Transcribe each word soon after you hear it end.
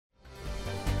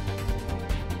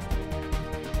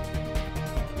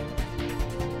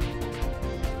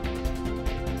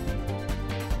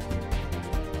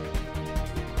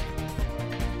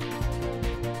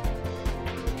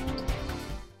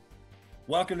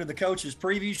Welcome to the Coach's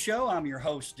Preview Show. I'm your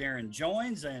host, Darrin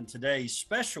Joins, and today's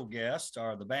special guests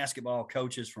are the basketball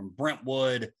coaches from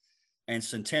Brentwood and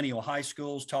Centennial High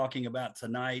Schools talking about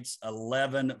tonight's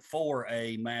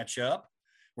 11-4A matchup.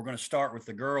 We're going to start with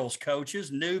the girls'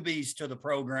 coaches, newbies to the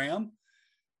program,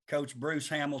 Coach Bruce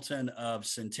Hamilton of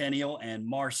Centennial and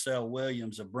Marcel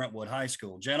Williams of Brentwood High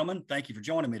School. Gentlemen, thank you for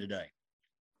joining me today.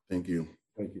 Thank you.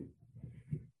 Thank you.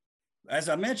 As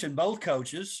I mentioned, both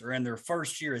coaches are in their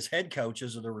first year as head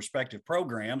coaches of their respective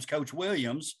programs. Coach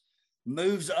Williams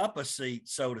moves up a seat,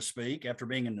 so to speak, after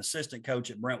being an assistant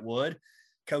coach at Brentwood.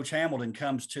 Coach Hamilton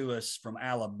comes to us from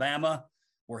Alabama,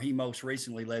 where he most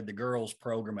recently led the girls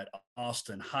program at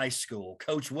Austin High School.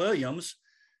 Coach Williams,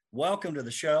 welcome to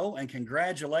the show, and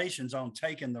congratulations on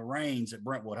taking the reins at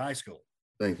Brentwood High School.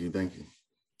 Thank you. Thank you.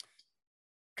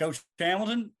 Coach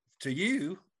Hamilton, to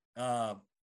you,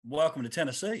 welcome to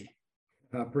Tennessee.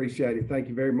 I appreciate it. Thank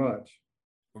you very much.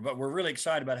 But we're really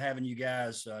excited about having you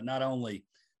guys not only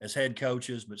as head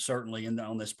coaches, but certainly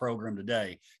on this program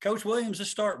today. Coach Williams, let's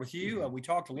start with you. We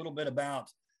talked a little bit about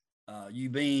you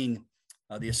being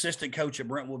the assistant coach at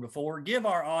Brentwood before. Give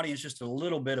our audience just a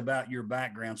little bit about your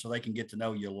background so they can get to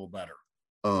know you a little better.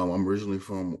 I'm originally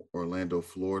from Orlando,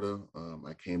 Florida.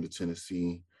 I came to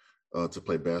Tennessee to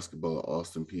play basketball at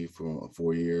Austin P for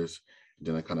 4 years.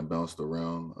 Then I kind of bounced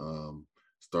around.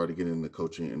 Started getting into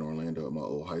coaching in Orlando at my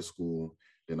old high school.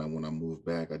 Then when I moved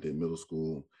back, I did middle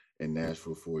school in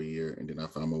Nashville for a year. And then I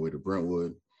found my way to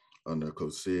Brentwood under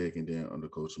Coach Sig and then under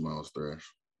Coach Miles Thrash.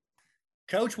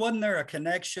 Coach, wasn't there a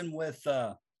connection with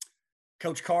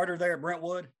Coach Carter there at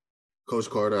Brentwood? Coach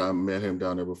Carter, I met him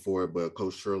down there before, but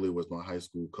Coach Shirley was my high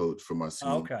school coach for my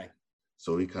senior. Okay.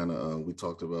 So he kind of, we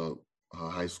talked about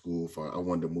high school. I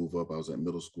wanted to move up. I was at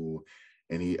middle school.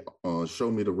 And he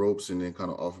showed me the ropes and then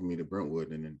kind of offered me to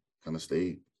Brentwood and then kind of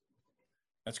stayed.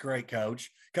 That's great,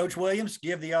 Coach. Coach Williams,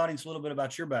 give the audience a little bit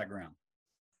about your background.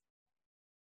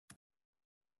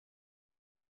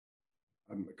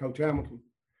 I'm Coach Hamilton.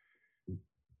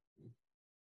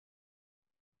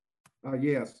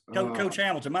 Yes. Coach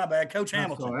Hamilton, my bad. Coach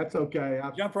Hamilton. That's okay.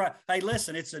 Jump right. Hey,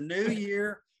 listen, it's a new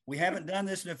year. We haven't done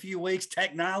this in a few weeks.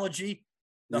 Technology.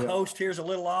 The host here's a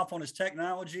little off on his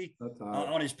technology,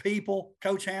 on his people.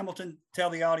 Coach Hamilton, tell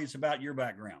the audience about your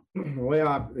background. Well,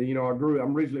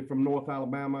 I'm originally from North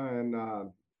Alabama and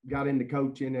got into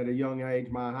coaching at a young age.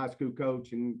 My high school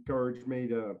coach encouraged me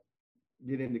to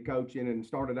get into coaching and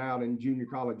started out in junior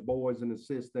college boys and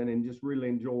assistant and just really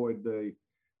enjoyed the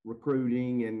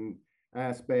recruiting and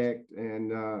aspect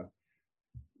and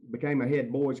became a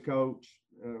head boys coach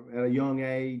at a young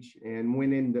age and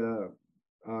went into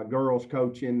girls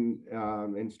coaching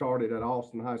and started at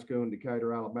Austin High School in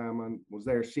Decatur, Alabama, and was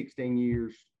there 16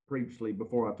 years previously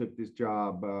before I took this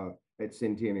job at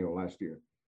Centennial last year.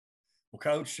 Well,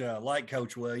 Coach, like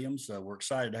Coach Williams, we're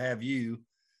excited to have you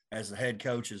as the head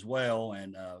coach as well.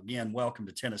 And again, welcome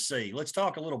to Tennessee. Let's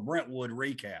talk a little Brentwood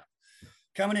recap.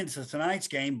 Coming into tonight's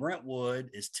game,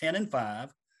 Brentwood is 10-5.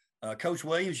 Coach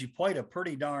Williams, you played a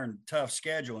pretty darn tough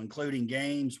schedule, including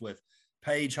games with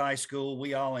Page High School.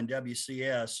 We all in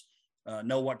WCS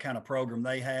know what kind of program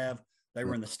they have. They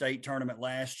were in the state tournament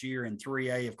last year in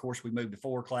 3A. Of course, we moved to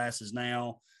 4 classes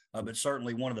now, but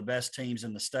certainly one of the best teams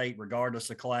in the state, regardless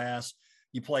of class.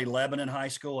 You played Lebanon High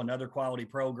School, another quality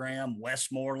program,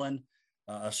 Westmoreland,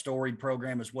 a storied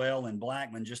program as well, and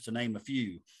Blackman, just to name a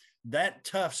few. That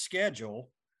tough schedule,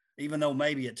 even though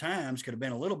maybe at times could have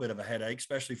been a little bit of a headache,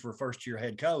 especially for a first-year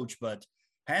head coach, but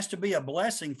has to be a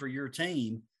blessing for your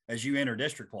team as you enter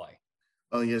district play.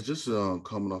 Yes, just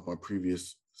coming off my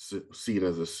previous seat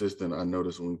as assistant, I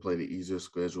noticed when we play the easier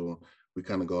schedule, we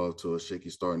kind of go off to a shaky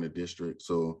start in the district.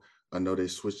 So I know they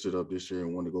switched it up this year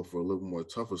and want to go for a little more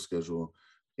tougher schedule.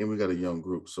 And we got a young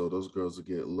group, so those girls will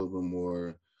get a little bit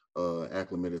more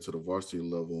acclimated to the varsity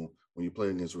level when you play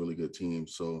against really good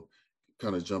teams. So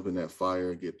kind of jump in that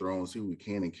fire, get thrown, see what we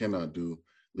can and cannot do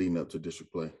leading up to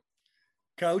district play.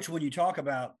 Coach, when you talk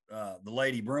about the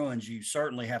Lady Bruins, you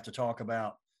certainly have to talk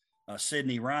about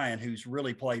Sydney Ryan, who's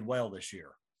really played well this year.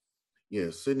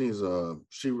 Yeah, Sydney's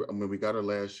we got her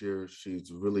last year.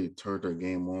 She's really turned her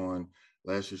game on.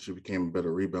 Last year, she became a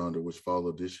better rebounder, which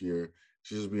followed this year.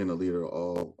 She's just being a leader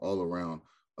all around.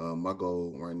 My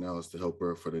goal right now is to help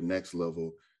her for the next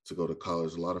level to go to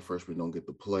college. A lot of freshmen don't get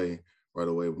to play right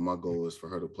away, but my goal is for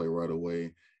her to play right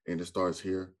away, and it starts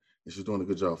here, and she's doing a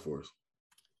good job for us.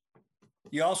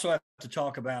 You also have to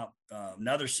talk about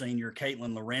another senior,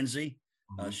 Caitlin Lorenzi.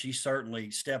 She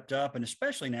certainly stepped up, and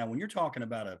especially now when you're talking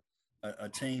about a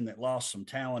team that lost some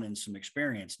talent and some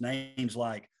experience, names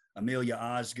like Amelia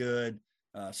Osgood,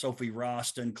 Sophie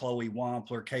Roston, Chloe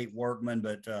Wampler, Kate Workman,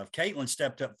 but Caitlin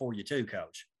stepped up for you too,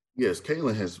 Coach. Yes,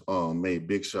 Caitlin has made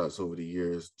big shots over the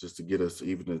years just to get us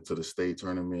even into the state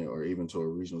tournament or even to a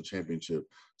regional championship.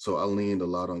 So I leaned a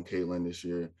lot on Caitlin this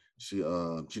year. She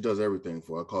does everything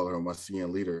for. I call her my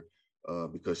CN leader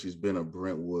because she's been a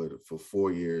Brentwood for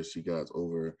 4 years. She got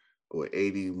over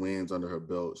 80 wins under her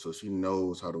belt, so she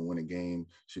knows how to win a game.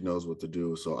 She knows what to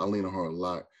do. So I lean on her a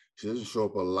lot. She doesn't show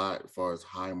up a lot as far as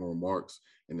high marks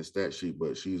in the stat sheet,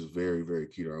 but she's very, very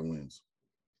key to our wins.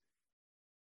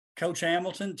 Coach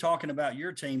Hamilton, talking about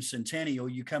your team, Centennial,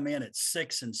 you come in at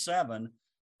 6-7,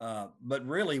 but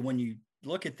really when you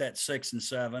look at that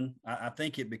 6-7, I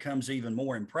think it becomes even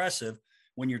more impressive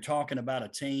when you're talking about a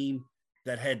team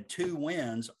that had 2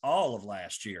 wins all of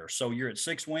last year. So you're at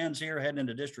 6 wins here heading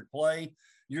into district play.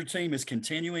 Your team is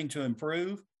continuing to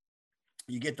improve.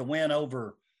 You get the win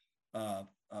over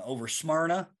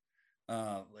Smyrna.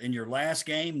 In your last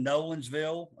game,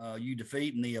 Nolensville, you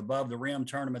defeat in the above the rim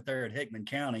tournament there at Hickman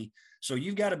County. So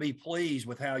you've got to be pleased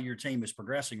with how your team is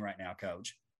progressing right now,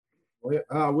 Coach.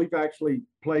 We've actually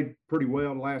played pretty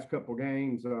well in the last couple of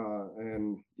games.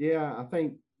 And yeah, I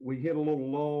think we hit a little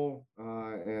lull.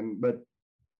 But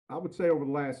I would say over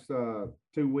the last 2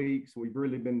 weeks, we've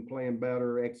really been playing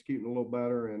better, executing a little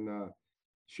better, and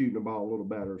shooting the ball a little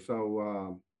better.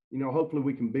 So, hopefully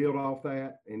we can build off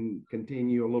that and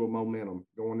continue a little momentum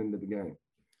going into the game.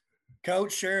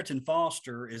 Coach, Sheraton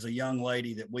Foster is a young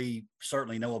lady that we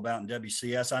certainly know about in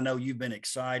WCS. I know you've been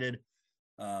excited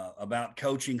about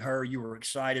coaching her. You were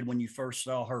excited when you first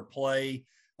saw her play.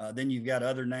 Then you've got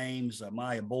other names,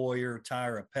 Maya Boyer,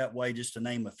 Tyra Petway, just to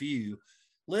name a few.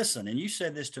 Listen, and you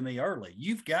said this to me early,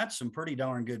 you've got some pretty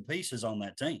darn good pieces on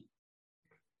that team.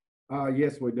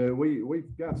 Yes, we do.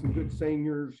 We've got some good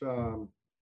seniors.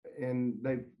 And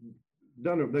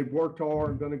they've worked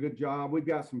hard, done a good job. We've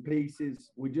got some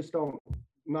pieces. We just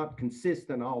not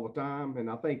consistent all the time. And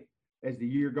I think as the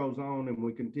year goes on and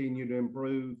we continue to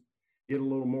improve, get a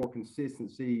little more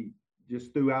consistency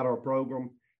just throughout our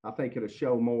program, I think it'll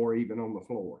show more even on the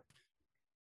floor.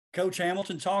 Coach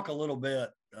Hamilton, talk a little bit,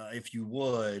 if you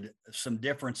would, some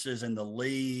differences in the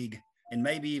league and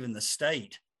maybe even the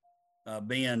state.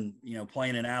 Being,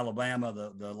 playing in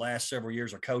Alabama the last several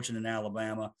years or coaching in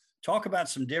Alabama. Talk about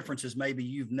some differences maybe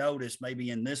you've noticed maybe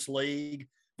in this league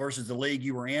versus the league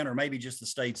you were in, or maybe just the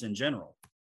states in general.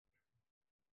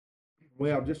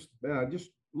 Well, just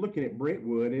looking at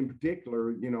Brentwood in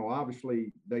particular,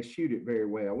 obviously they shoot it very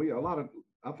well.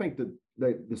 I think that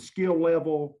the skill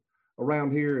level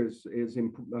around here is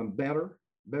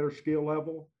better skill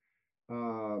level.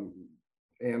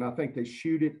 And I think they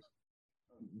shoot it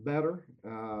better,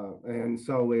 and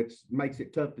so it makes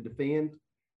it tough to defend,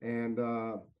 and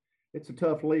it's a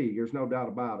tough league, there's no doubt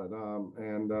about it.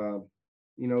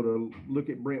 To look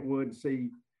at Brentwood and see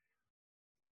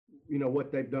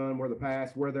what they've done,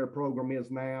 where their program is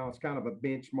now, it's kind of a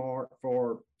benchmark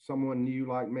for someone new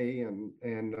like me, and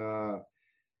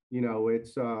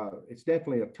it's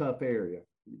definitely a tough area,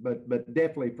 but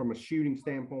definitely from a shooting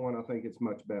standpoint, I think it's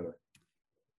much better.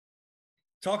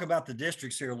 Talk about the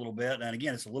districts here a little bit. And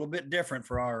again, it's a little bit different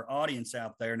for our audience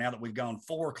out there now that we've gone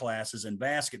 4 classes in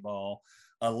basketball,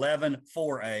 11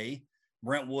 4A,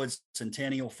 Brentwood,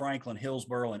 Centennial, Franklin,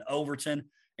 Hillsborough, and Overton.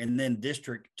 And then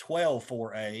District 12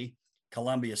 4A,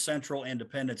 Columbia Central,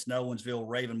 Independence, Nolensville,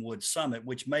 Ravenwood, Summit,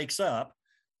 which makes up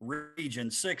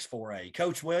Region 6 4A.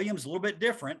 Coach Williams, a little bit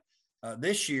different.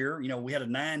 This year, we had a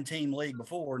 9-team league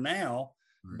before. Now,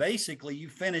 basically, you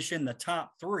finish in the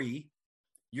top 3,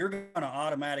 you're going to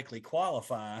automatically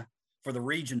qualify for the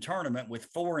region tournament with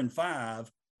 4 and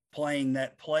 5 playing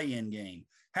that play-in game.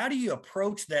 How do you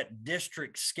approach that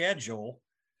district schedule?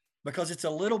 Because it's a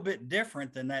little bit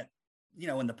different than that.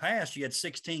 In the past, you had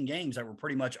 16 games that were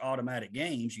pretty much automatic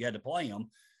games. You had to play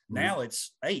them. Now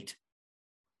it's 8.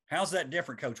 How's that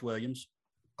different, Coach Williams?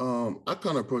 I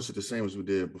kind of approach it the same as we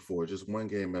did before, just one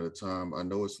game at a time. I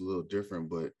know it's a little different,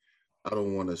 but I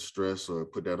don't want to stress or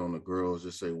put that on the girls.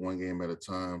 Just say one game at a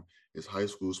time. It's high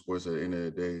school sports at the end of the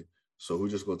day. So we're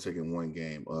just going to take it one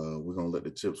game. We're going to let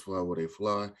the chips fly where they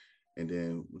fly, and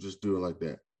then we'll just do it like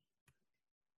that.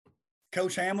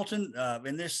 Coach Hamilton,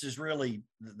 and this is really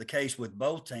the case with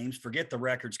both teams, forget the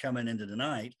records coming into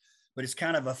tonight, but it's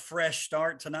kind of a fresh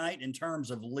start tonight in terms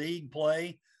of league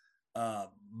play.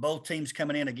 Both teams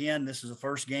coming in again. This is the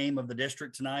first game of the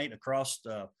district tonight across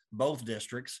both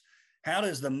districts. How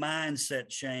does the mindset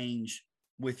change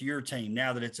with your team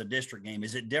now that it's a district game?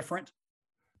 Is it different?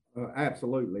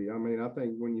 Absolutely. I mean, I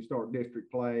think when you start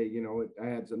district play, it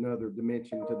adds another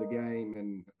dimension to the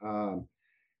game and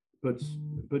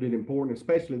put it important,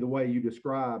 especially the way you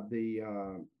describe the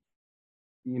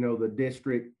the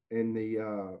district and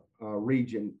the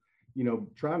region,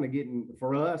 trying to get in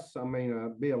for us. I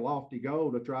mean, be a lofty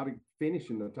goal to try to finish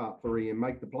in the top three and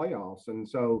make the playoffs. And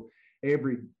so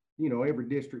every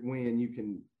district win you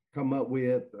can come up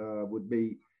with would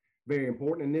be very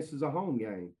important. And this is a home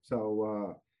game.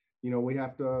 So, we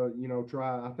have to,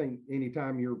 try. I think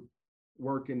anytime you're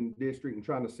working district and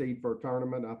trying to seed for a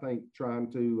tournament, I think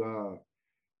trying to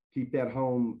keep that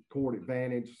home court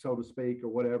advantage, so to speak, or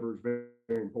whatever, is very,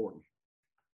 very important.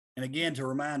 And again, to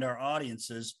remind our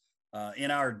audiences,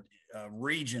 in our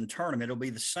region tournament, it'll be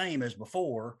the same as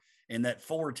before, in that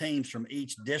 4 teams from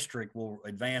each district will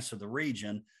advance to the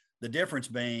region. The difference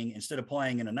being, instead of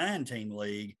playing in a 9-team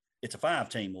league, it's a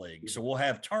 5-team league. So we'll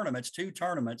have 2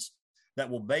 tournaments that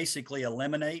will basically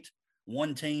eliminate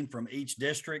 1 team from each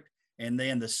district. And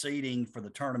then the seeding for the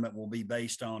tournament will be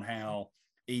based on how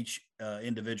each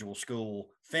individual school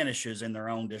finishes in their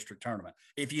own district tournament.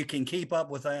 If you can keep up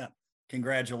with that,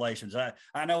 congratulations.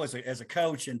 I know as a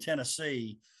coach in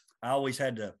Tennessee, I always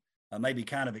had to maybe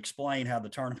kind of explain how the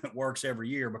tournament works every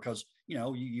year, because,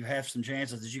 you have some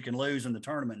chances that you can lose in the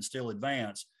tournament and still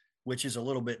advance, which is a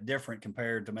little bit different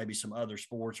compared to maybe some other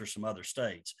sports or some other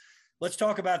states. Let's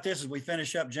talk about this as we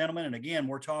finish up, gentlemen. And again,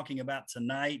 we're talking about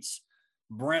tonight's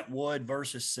Brentwood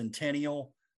versus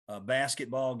Centennial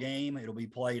basketball game. It'll be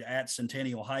played at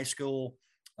Centennial High School,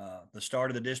 the start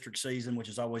of the district season, which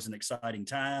is always an exciting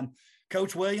time.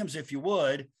 Coach Williams, if you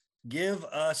would, give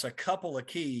us a couple of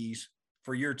keys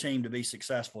for your team to be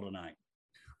successful tonight.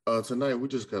 Tonight, we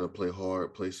just got to play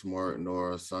hard, play smart, know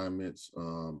our assignments.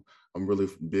 I'm really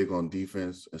big on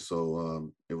defense. And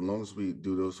so as long as we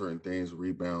do those certain things,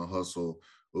 rebound, hustle,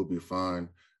 we'll be fine.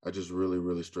 I just really,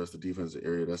 really stress the defensive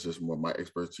area. That's just more my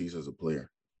expertise as a player.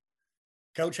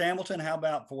 Coach Hamilton, how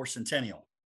about for Centennial?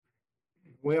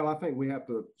 Well, I think we have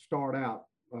to start out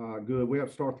good. We have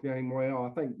to start the game well. I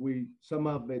think some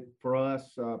of it for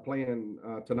us playing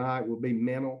tonight will be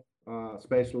mental,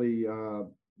 especially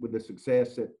with the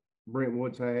success that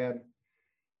Brentwood's had.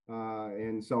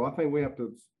 And so I think we have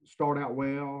to start out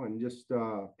well and just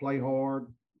play hard,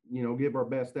 give our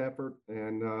best effort.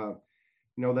 And,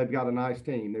 they've got a nice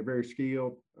team. They're very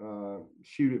skilled,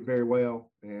 shoot it very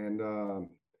well. And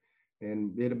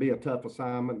it'll be a tough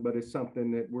assignment, but it's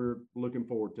something that we're looking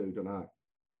forward to tonight.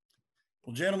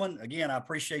 Well, gentlemen, again, I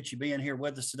appreciate you being here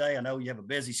with us today. I know you have a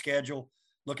busy schedule.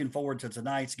 Looking forward to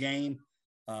tonight's game.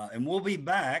 And we'll be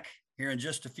back here in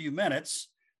just a few minutes.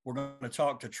 We're going to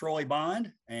talk to Troy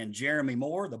Bond and Jeremy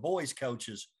Moore, the boys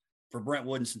coaches for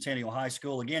Brentwood and Centennial High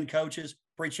School. Again, coaches,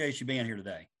 appreciate you being here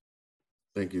today.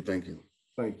 Thank you. Thank you.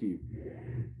 Thank you.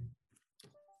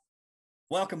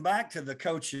 Welcome back to the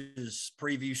Coaches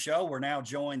Preview Show. We're now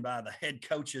joined by the head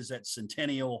coaches at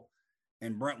Centennial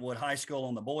and Brentwood High School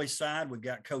on the boys' side. We've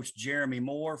got Coach Jeremy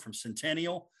Moore from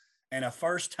Centennial, and a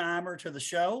first-timer to the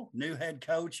show, new head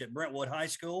coach at Brentwood High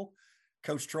School,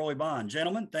 Coach Troy Bond.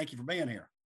 Gentlemen, thank you for being here.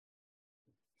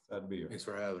 Glad to be here. Thanks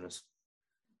for having us.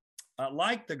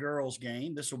 Like the girls'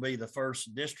 game, this will be the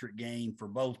first district game for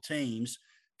both teams.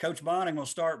 Coach Bond, I'm going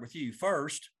to start with you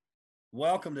first.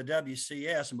 Welcome to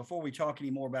WCS. And before we talk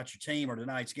any more about your team or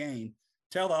tonight's game,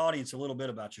 tell the audience a little bit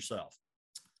about yourself.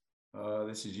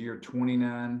 This is year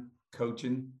 29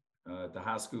 coaching at the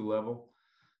high school level.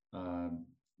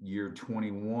 Year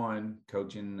 21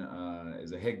 coaching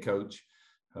as a head coach.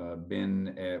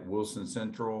 Been at Wilson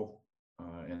Central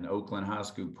and Oakland High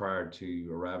School prior to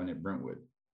arriving at Brentwood.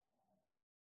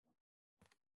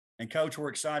 And Coach, we're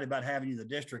excited about having you in the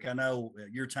district. I know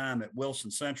your time at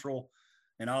Wilson Central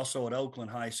and also at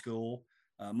Oakland High School,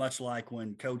 much like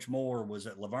when Coach Moore was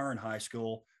at Laverne High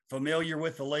School, familiar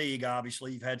with the league.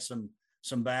 Obviously, you've had some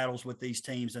battles with these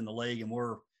teams in the league, and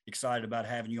we're excited about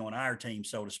having you on our team,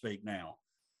 so to speak, now.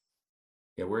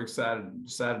 Yeah, we're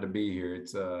excited to be here.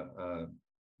 It's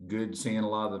good seeing a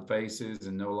lot of the faces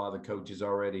and know a lot of the coaches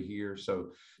already here. So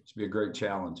it's be a great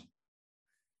challenge.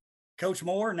 Coach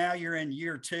Moore, now you're in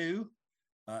year 2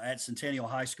 at Centennial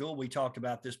High School. We talked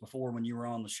about this before when you were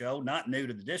on the show. Not new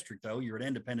to the district, though. You were at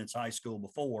Independence High School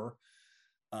before.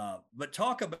 But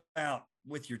talk about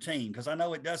with your team, because I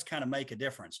know it does kind of make a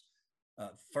difference.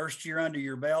 First year under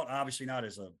your belt, obviously not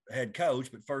as a head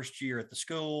coach, but first year at the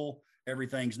school,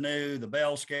 everything's new. The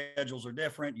bell schedules are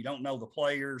different. You don't know the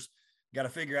players. You got to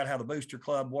figure out how the booster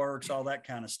club works, all that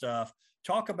kind of stuff.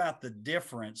 Talk about the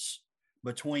difference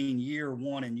between year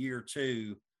 1 and year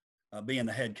 2 being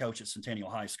the head coach at Centennial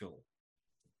High School.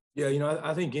 Yeah,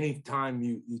 I think anytime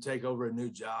you take over a new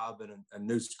job and a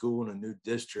new school and a new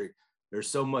district, there's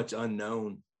so much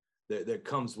unknown that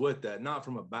comes with that. Not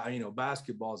from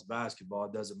basketball is basketball.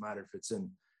 It doesn't matter if it's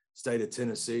in state of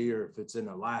Tennessee or if it's in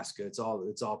Alaska, it's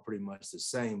all pretty much the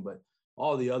same. But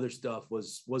all the other stuff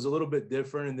was a little bit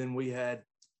different. And then we had,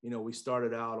 we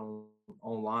started out on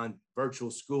online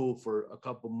virtual school for a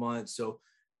couple months. So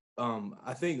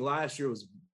I think last year was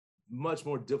much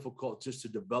more difficult just to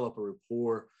develop a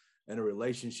rapport and a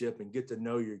relationship and get to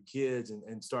know your kids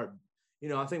and start,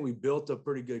 I think we built a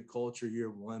pretty good culture year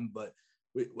one, but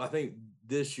I think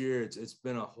this year it's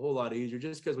been a whole lot easier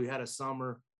just because we had a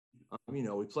summer.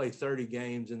 We played 30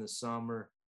 games in the summer.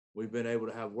 We've been able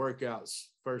to have workouts.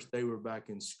 First day we're back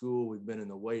in school. We've been in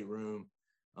the weight room.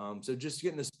 So just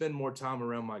getting to spend more time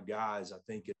around my guys, I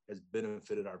think it has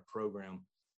benefited our program.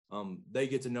 They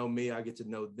get to know me. I get to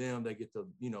know them. They get to,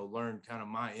 learn kind of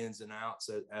my ins and outs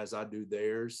as I do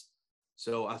theirs.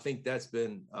 So I think that's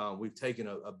been, we've taken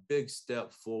a big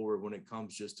step forward when it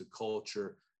comes just to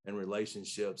culture and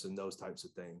relationships and those types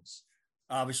of things.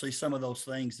 Obviously, some of those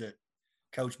things that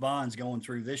Coach Bond's going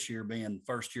through this year, being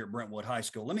first year at Brentwood High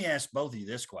School. Let me ask both of you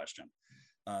this question.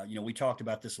 We talked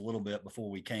about this a little bit before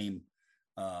we came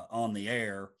on the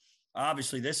air.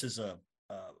 Obviously, this is a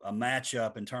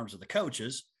matchup in terms of the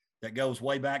coaches that goes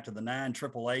way back to the 9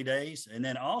 AAA days. And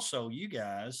then also you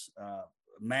guys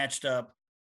matched up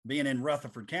being in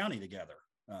Rutherford County together.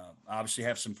 Obviously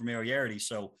have some familiarity.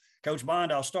 So Coach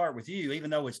Bond, I'll start with you. Even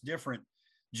though it's different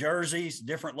jerseys,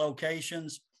 different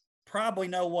locations, probably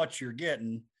know what you're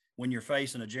getting when you're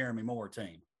facing a Jeremy Moore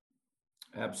team.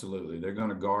 Absolutely. They're going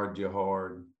to guard you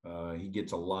hard. He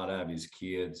gets a lot out of his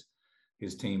kids.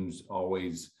 His teams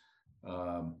always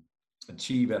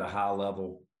achieve at a high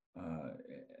level.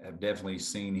 Have definitely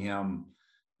seen him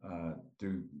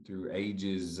through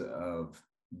ages of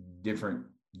different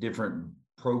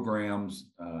programs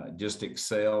just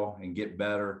excel and get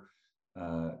better.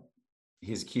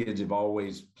 His kids have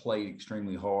always played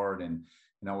extremely hard and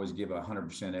always give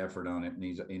 100% effort on it.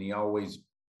 And he always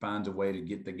finds a way to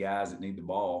get the guys that need the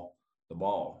ball.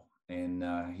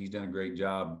 And he's done a great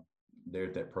job there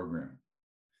at that program.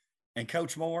 And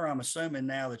Coach Moore, I'm assuming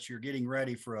now that you're getting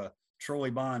ready for a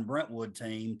Troy Bond Brentwood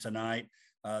team tonight,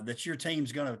 that your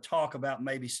team's going to talk about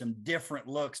maybe some different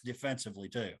looks defensively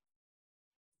too.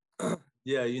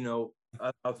 Yeah,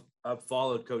 I've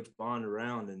followed Coach Bond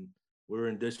around, and we were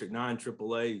in District 9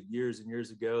 AAA years and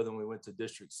years ago. Then we went to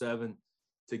District 7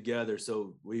 together.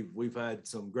 So we've had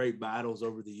some great battles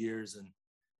over the years. And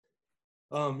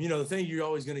the thing you're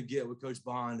always going to get with Coach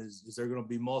Bond is there going to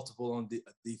be multiple on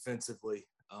defensively.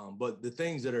 But the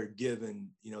things that are given,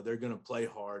 they're going to play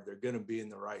hard. They're going to be in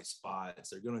the right spots.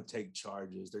 They're going to take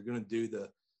charges. They're going to do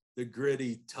the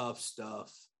gritty, tough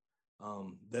stuff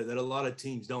that a lot of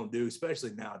teams don't do,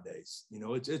 especially nowadays.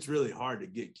 It's really hard to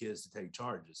get kids to take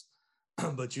charges.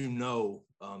 But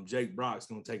Jake Brock's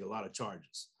going to take a lot of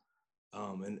charges.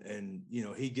 And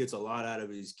he gets a lot out of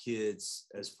his kids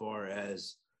as far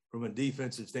as from a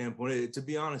defensive standpoint. To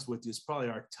be honest with you, it's probably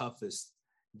our toughest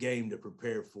game to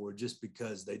prepare for just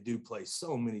because they do play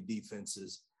so many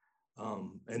defenses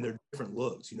and they're different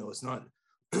looks.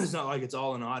 It's not like it's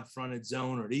all an odd fronted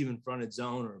zone or an even fronted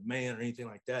zone or a man or anything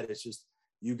like that. It's just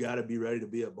you got to be ready to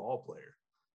be a ball player.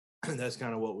 And that's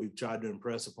kind of what we've tried to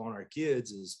impress upon our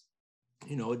kids is,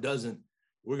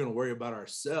 we're going to worry about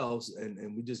ourselves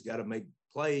and we just got to make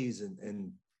plays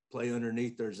and play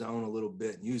underneath their zone a little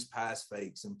bit and use pass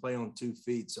fakes and play on 2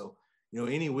 feet. So,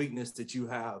 any weakness that you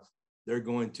have, they're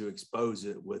going to expose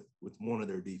it with one of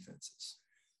their defenses.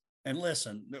 And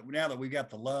listen, now that we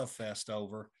got the love fest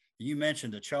over, you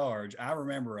mentioned a charge. I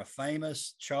remember a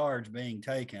famous charge being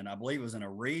taken. I believe it was in a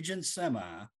region semi,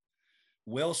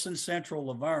 Wilson Central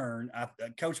Laverne.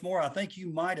 Coach Moore, I think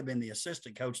you might have been the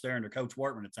assistant coach there under Coach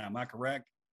Workman at the time. Am I correct?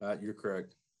 You're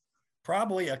correct.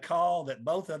 Probably a call that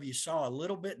both of you saw a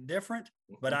little bit different,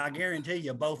 but I guarantee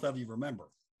you both of you remember.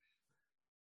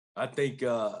 I think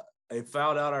they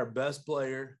fouled out our best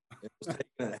player. It was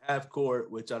taken at half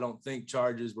court, which I don't think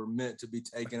charges were meant to be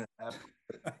taken at half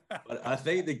court. But I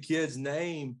think the kid's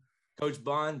name, Coach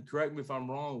Bond, correct me if I'm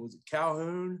wrong, was it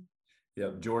Calhoun?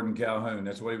 Yep, Jordan Calhoun.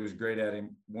 That's what he was great at.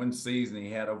 Him one season, he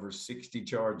had over 60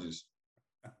 charges.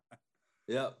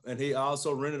 Yep, and he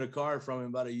also rented a car from him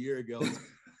about a year ago.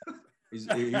 He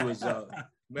was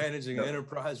managing an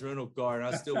enterprise rental car,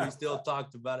 and we still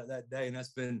talked about it that day, and that's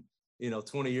been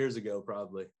 20 years ago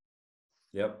probably.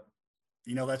 Yep.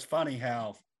 That's funny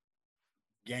how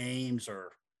games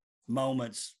or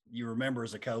moments you remember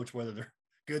as a coach, whether they're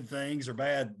good things or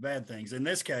bad things. In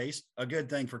this case, a good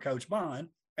thing for Coach Bond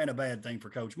and a bad thing for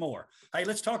Coach Moore. Hey,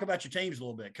 let's talk about your teams a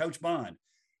little bit. Coach Bond,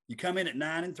 you come in at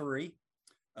 9-3.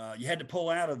 You had to pull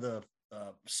out of the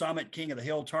Summit King of the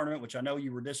Hill tournament, which I know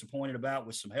you were disappointed about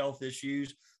with some health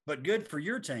issues, but good for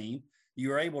your team. you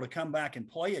were able to come back and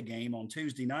play a game on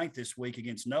Tuesday night this week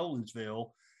against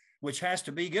Nolensville, which has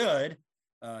to be good.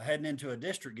 Heading into a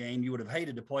district game, you would have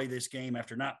hated to play this game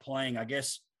after not playing. I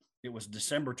guess it was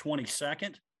December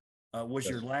 22nd was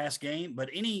your last game. But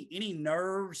any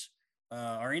nerves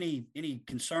or any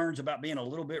concerns about being a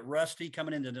little bit rusty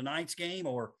coming into tonight's game,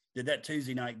 or did that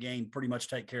Tuesday night game pretty much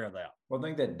take care of that? Well, I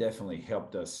think that definitely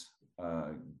helped us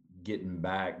getting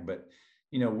back, but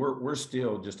we're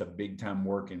still just a big time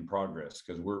work in progress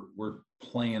because we're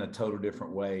playing a total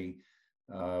different way.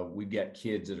 We've got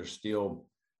kids that are still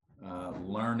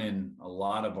learning a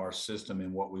lot of our system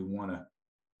and what we want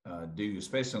to do,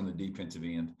 especially on the defensive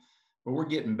end. But we're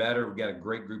getting better. We've got a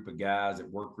great group of guys that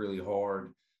work really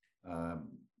hard.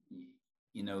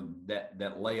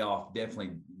 That layoff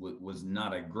definitely was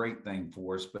not a great thing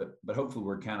for us, but hopefully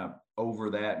we're kind of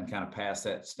over that and kind of past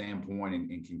that standpoint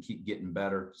and can keep getting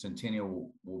better.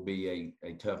 Centennial will be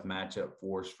a tough matchup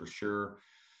for us for sure.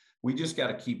 We just got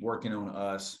to keep working on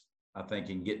us, I think,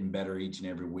 and getting better each and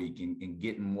every week and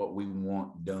getting what we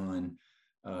want done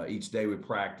each day we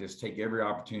practice, take every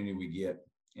opportunity we get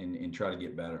and try to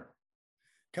get better.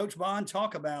 Coach Bond,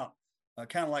 talk about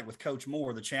kind of like with Coach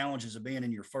Moore, the challenges of being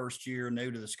in your first year,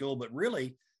 new to the school, but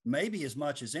really maybe as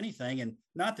much as anything, and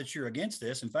not that you're against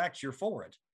this, in fact, you're for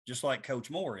it, just like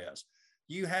Coach Moore is.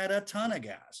 You had a ton of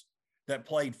guys that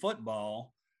played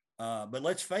football, but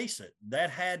let's face it, that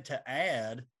had to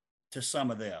add to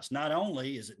some of this. Not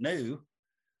only is it new,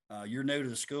 you're new to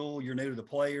the school, you're new to the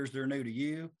players, they're new to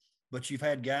you, but you've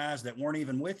had guys that weren't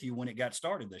even with you when it got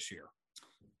started this year.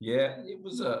 Yeah, it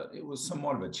was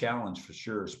somewhat of a challenge for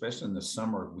sure, especially in the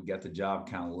summer. We got the job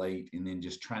kind of late, and then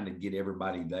just trying to get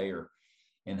everybody there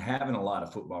and having a lot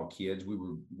of football kids. We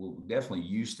were definitely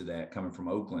used to that coming from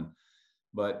Oakland,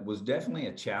 but was definitely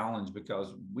a challenge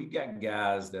because we got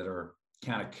guys that are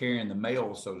kind of carrying the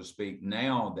mail, so to speak,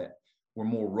 now that were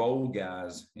more role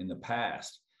guys in the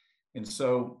past. And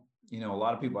so, a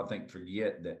lot of people I think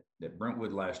forget that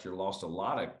Brentwood last year lost a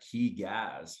lot of key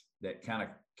guys that kind of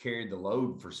carried the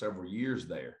load for several years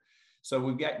there. So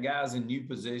we've got guys in new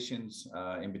positions,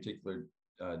 in particular,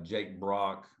 Jake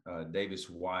Brock, Davis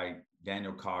White,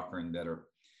 Daniel Cochran, that are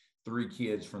three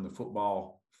kids from the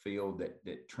football field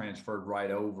that transferred right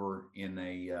over in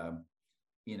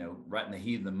right in the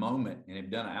heat of the moment and have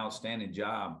done an outstanding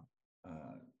job,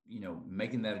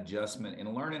 making that adjustment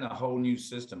and learning a whole new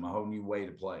system, a whole new way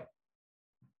to play.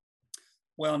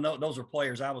 Well, no, those are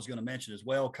players I was going to mention as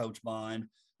well, Coach Bond.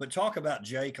 But talk about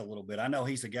Jake a little bit. I know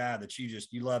he's a guy that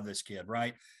you love this kid,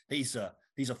 right? He's a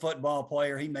football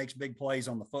player. He makes big plays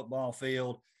on the football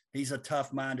field. He's a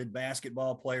tough-minded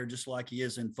basketball player, just like he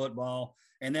is in football.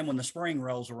 And then when the spring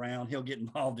rolls around, he'll get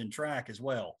involved in track as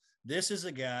well. This is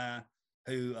a guy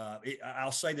who,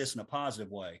 I'll say this in a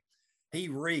positive way, he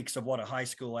reeks of what a high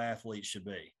school athlete should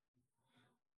be.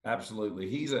 Absolutely.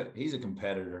 He's a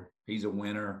competitor. He's a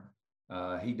winner.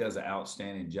 He does an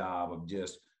outstanding job of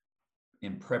just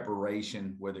in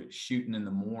preparation, whether it's shooting in the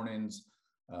mornings,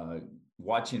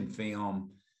 watching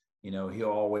film. He'll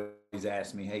always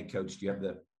ask me, "Hey, Coach, do you have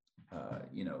the,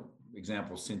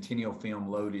 example, Centennial film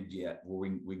loaded yet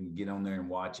where we can get on there and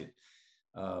watch it?"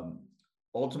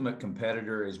 Ultimate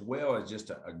competitor, as well as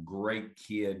just a great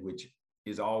kid, which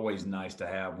is always nice to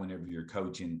have whenever you're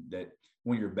coaching, that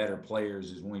one of your better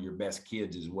players is one of your best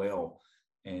kids as well.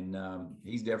 And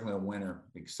he's definitely a winner.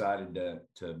 Excited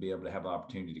to be able to have the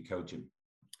opportunity to coach him.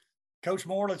 Coach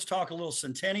Moore, let's talk a little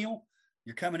Centennial.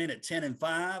 You're coming in at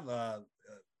 10-5.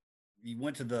 You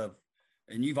went to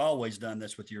and you've always done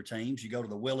this with your teams. You go to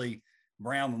the Willie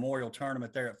Brown Memorial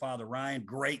Tournament there at Father Ryan.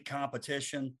 Great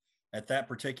competition at that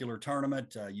particular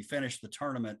tournament. You finished the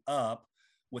tournament up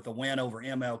with a win over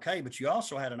MLK, but you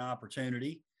also had an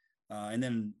opportunity and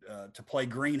then to play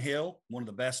Green Hill, one of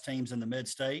the best teams in the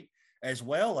mid-state, as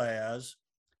well as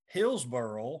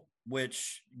Hillsboro,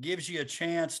 which gives you a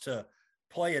chance to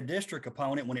play a district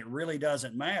opponent when it really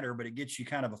doesn't matter, but it gets you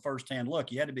kind of a firsthand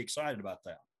look. You had to be excited about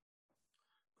that.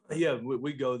 Yeah,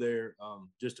 we go there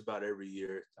just about every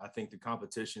year. I think the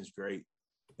competition is great.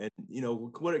 And,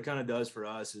 what it kind of does for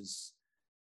us is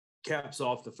caps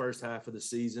off the first half of the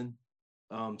season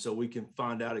so we can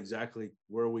find out exactly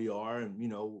where we are. And,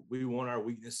 we want our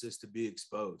weaknesses to be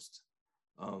exposed.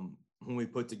 When we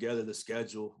put together the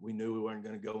schedule, we knew we weren't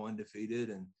going to go undefeated.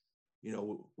 And,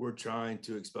 we're trying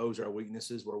to expose our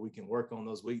weaknesses where we can work on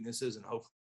those weaknesses. And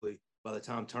hopefully by the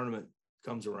time tournament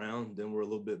comes around, then we're a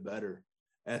little bit better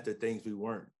at the things we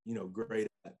weren't, great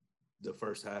at the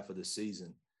first half of the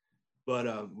season.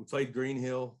 But we played Green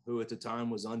Hill, who at the time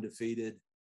was undefeated.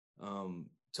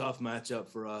 Tough matchup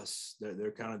for us.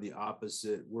 They're kind of the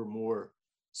opposite. We're more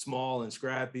small and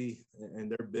scrappy, and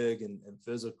they're big and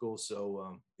physical.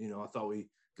 So, I thought we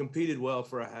competed well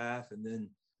for a half, and then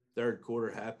third quarter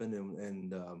happened,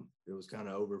 and it was kind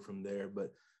of over from there.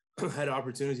 But had an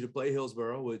opportunity to play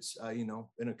Hillsborough, which,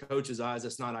 in a coach's eyes,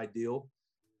 that's not ideal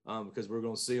because we're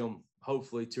going to see them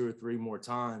hopefully 2 or 3 more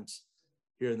times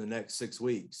here in the next 6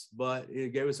 weeks. But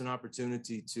it gave us an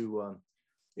opportunity to,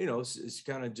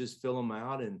 kind of just fill them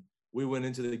out. And we went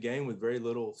into the game with very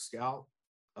little scout.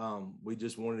 We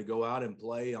just wanted to go out and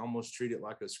play, almost treat it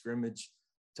like a scrimmage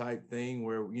type thing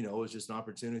where, it was just an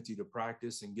opportunity to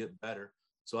practice and get better.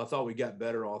 So I thought we got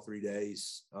better all 3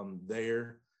 days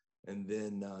there. And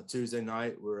then Tuesday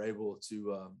night, we were able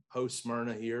to host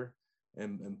Smyrna here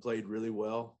and played really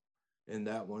well in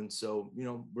that one. So,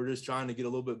 we're just trying to get a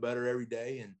little bit better every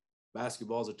day. And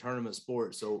basketball is a tournament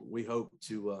sport. So we hope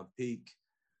to peak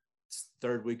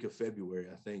third week of February,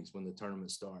 I think, is when the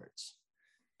tournament starts.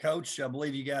 Coach, I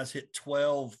believe you guys hit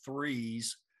 12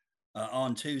 threes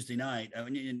on Tuesday night. I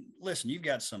mean, and listen, you've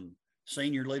got some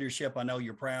senior leadership I know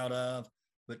you're proud of,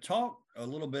 but talk a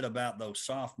little bit about those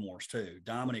sophomores too.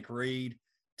 Dominic Reed,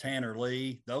 Tanner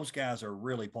Lee, those guys are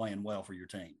really playing well for your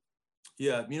team.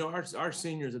 Yeah, our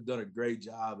seniors have done a great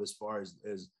job as far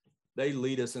as they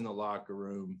lead us in the locker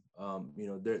room.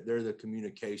 They're the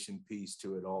communication piece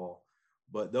to it all.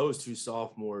 But those 2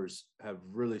 sophomores have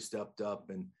really stepped up,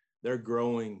 and they're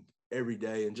growing every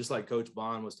day. And just like Coach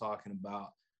Bond was talking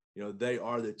about, they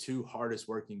are the 2 hardest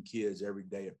working kids every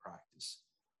day at practice.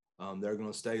 They're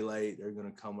going to stay late. They're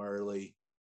going to come early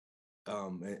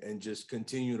and just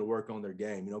continue to work on their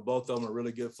game. Both of them are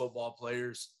really good football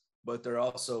players, but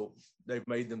they've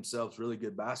made themselves really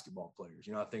good basketball players.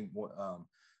 I think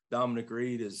Dominic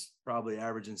Reed is probably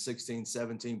averaging 16,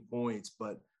 17 points,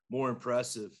 but more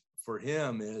impressive for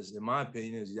him is, in my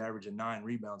opinion, is he's averaging 9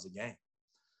 rebounds a game.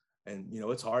 And,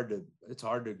 it's hard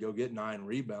to go get 9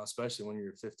 rebounds, especially when you're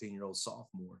a 15-year-old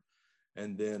sophomore.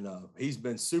 And then he's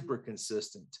been super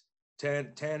consistent.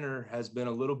 Tanner has been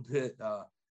a little bit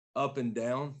up and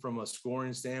down from a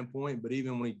scoring standpoint, but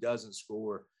even when he doesn't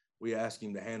score, we ask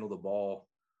him to handle the ball.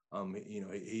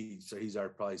 He's our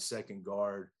probably second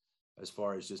guard as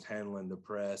far as just handling the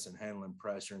press and handling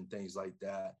pressure and things like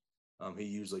that. He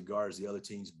usually guards the other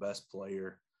team's best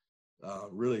player.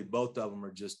 Really, both of them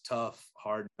are just tough,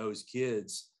 hard-nosed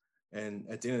kids. And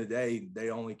at the end of the day,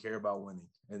 they only care about winning.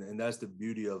 And that's the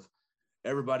beauty of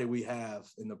everybody we have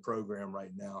in the program right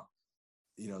now.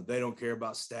 They don't care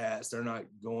about stats. They're not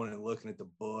going and looking at the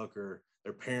book, or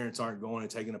their parents aren't going and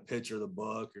taking a picture of the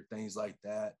book or things like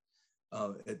that.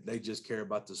 They just care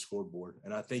about the scoreboard.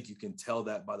 And I think you can tell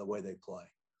that by the way they play.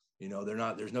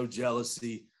 There's no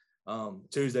jealousy.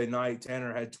 Tuesday night,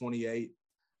 Tanner had 28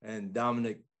 and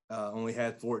Dominic only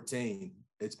had 14.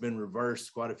 It's been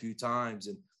reversed quite a few times,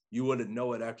 and you wouldn't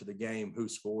know it after the game who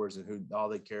scores and who all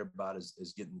they care about is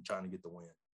trying to get the win.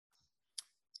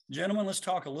 Gentlemen, let's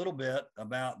talk a little bit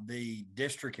about the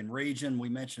district and region. We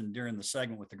mentioned during the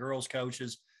segment with the girls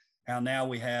coaches how now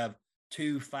we have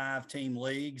 2 5-team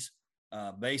leagues.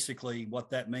 Basically, what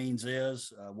that means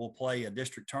is we'll play a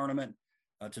district tournament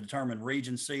to determine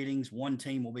region seedings. One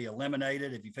team will be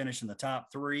eliminated. If you finish in the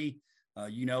top 3,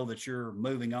 you know that you're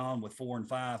moving on with 4 and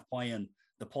 5 playing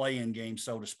the play-in game,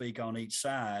 so to speak, on each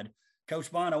side. Coach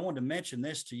Bond, I wanted to mention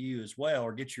this to you as well,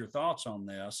 or get your thoughts on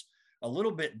this. A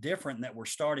little bit different in that we're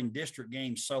starting district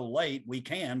games so late. We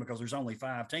can, because there's only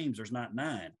 5 teams, there's not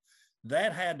 9.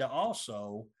 That had to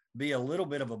also be a little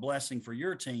bit of a blessing for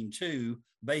your team too,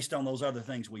 based on those other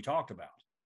things we talked about.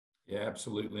 Yeah,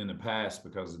 absolutely. In the past,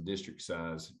 because of district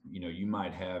size, you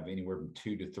might have anywhere from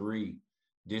 2 to 3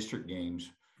 district games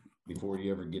before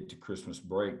you ever get to Christmas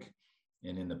break.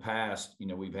 And in the past,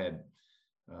 we've had,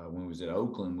 when we was at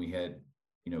Oakland, we had,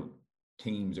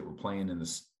 teams that were playing in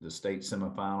the state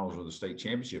semifinals or the state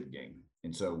championship game.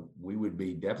 And so we would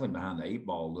be definitely behind the 8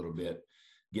 ball a little bit,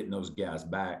 getting those guys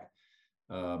back.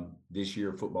 This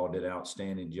year, football did an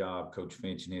outstanding job. Coach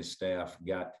Finch and his staff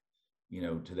got,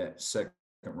 to that second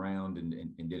round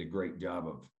and did a great job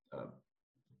of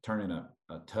turning a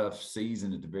tough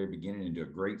season at the very beginning into a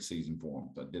great season for them.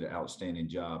 But did an outstanding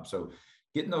job. So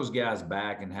getting those guys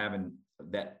back and having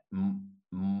that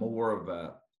more of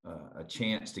a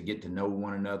chance to get to know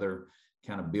one another,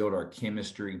 kind of build our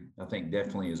chemistry, I think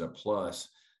definitely is a plus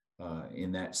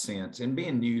in that sense. And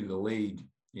being new to the league,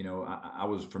 I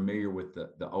was familiar with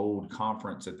the old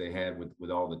conference that they had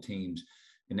with all the teams,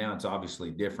 and now it's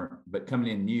obviously different. But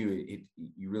coming in new,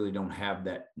 you really don't have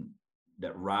that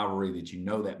rivalry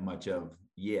that that much of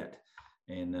yet.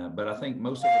 And but I think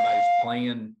most everybody's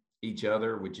playing each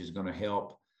other, which is going to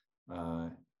help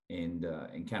and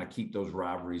kind of keep those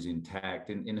rivalries intact.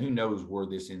 And who knows where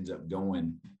this ends up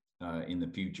going in the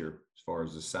future as far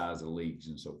as the size of the leagues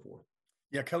and so forth.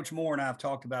 Yeah, Coach Moore and I have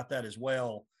talked about that as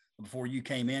well before you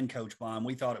came in, Coach Bond.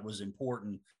 We thought it was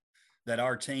important that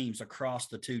our teams across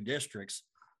the two districts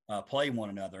play one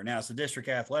another. Now, as the district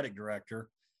athletic director,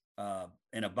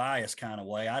 in a biased kind of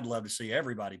way, I'd love to see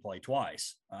everybody play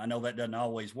twice. I know that doesn't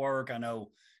always work. I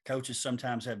know coaches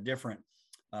sometimes have different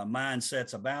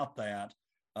mindsets about that.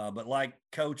 But like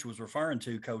Coach was referring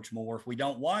to, Coach Moore, if we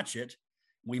don't watch it,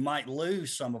 we might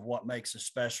lose some of what makes us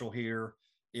special here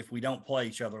if we don't play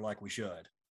each other like we should.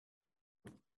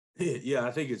 Yeah,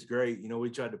 I think it's great. You know,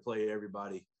 we tried to play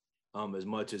everybody as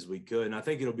much as we could. And I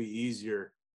think it'll be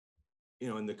easier, you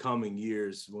know, in the coming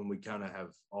years when we kind of have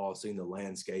all seen the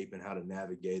landscape and how to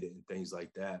navigate it and things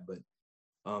like that. But,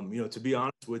 you know, to be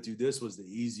honest with you, this was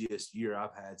the easiest year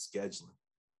I've had scheduling.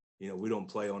 You know, we don't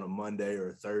play on a Monday or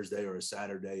a Thursday or a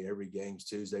Saturday. Every game's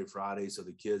Tuesday, Friday. So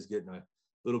the kids getting a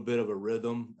little bit of a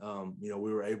rhythm. You know,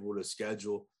 we were able to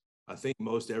schedule, I think,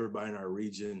 most everybody in our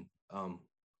region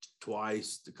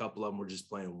twice. A couple of them were just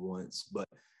playing once. But,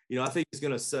 you know, I think it's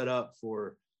going to set up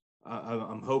for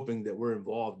I'm hoping that we're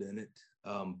involved in it.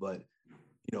 But,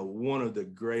 you know, one of the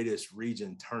greatest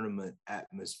region tournament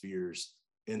atmospheres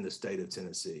in the state of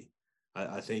Tennessee.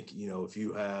 I think, you know, if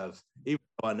you have, even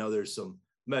though I know there's some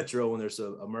Metro and there's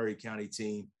a Murray County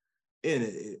team in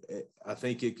it, I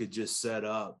think it could just set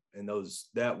up, and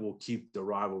that will keep the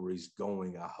rivalries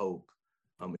going, I hope,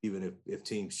 even if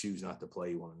teams choose not to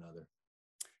play one another.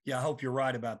 Yeah, I hope you're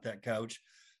right about that, Coach.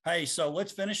 Hey, so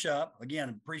let's finish up. Again,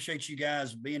 appreciate you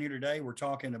guys being here today. We're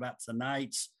talking about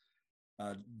tonight's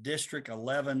District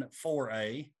 11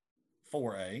 4A.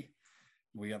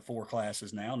 We got 4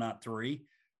 classes now, not 3.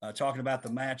 Talking about the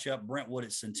matchup, Brentwood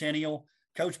at Centennial.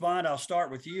 Coach Bond, I'll start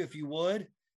with you, if you would.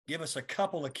 Give us a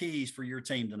couple of keys for your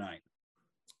team tonight.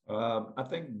 I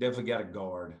think definitely got a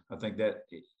guard. I think that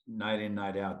night in,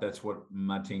 night out, that's what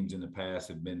my teams in the past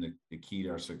have been the key to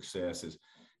our success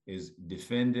is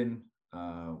defending,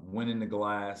 winning the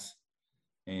glass,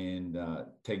 and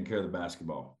taking care of the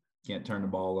basketball. Can't turn the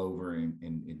ball over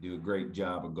and do a great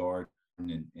job of guarding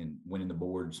and winning the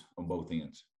boards on both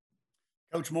ends.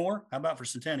 Coach Moore, how about for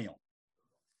Centennial?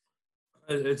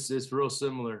 It's real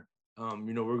similar.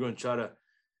 You know, we're going to try to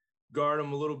guard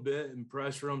them a little bit and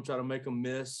pressure them, try to make them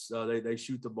miss. They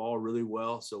shoot the ball really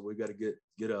well, so we got to get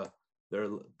their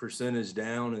percentage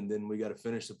down, and then we got to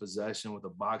finish the possession with a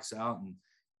box out and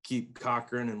keep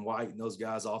Cochran and White and those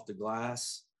guys off the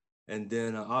glass. And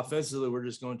then offensively, we're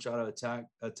just going to try to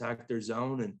attack their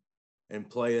zone and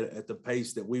play it at the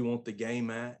pace that we want the game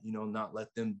at. You know, not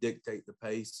let them dictate the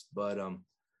pace, but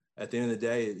at the end of the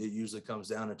day, it usually comes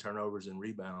down to turnovers and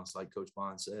rebounds, like Coach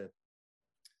Bond said.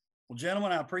 Well,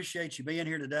 gentlemen, I appreciate you being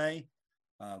here today.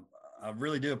 I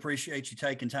really do appreciate you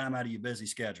taking time out of your busy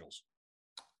schedules.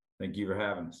 Thank you for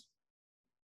having us.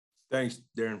 Thanks,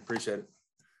 Darrin. Appreciate it.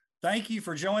 Thank you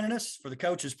for joining us for the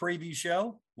Coach's Preview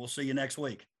Show. We'll see you next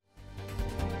week.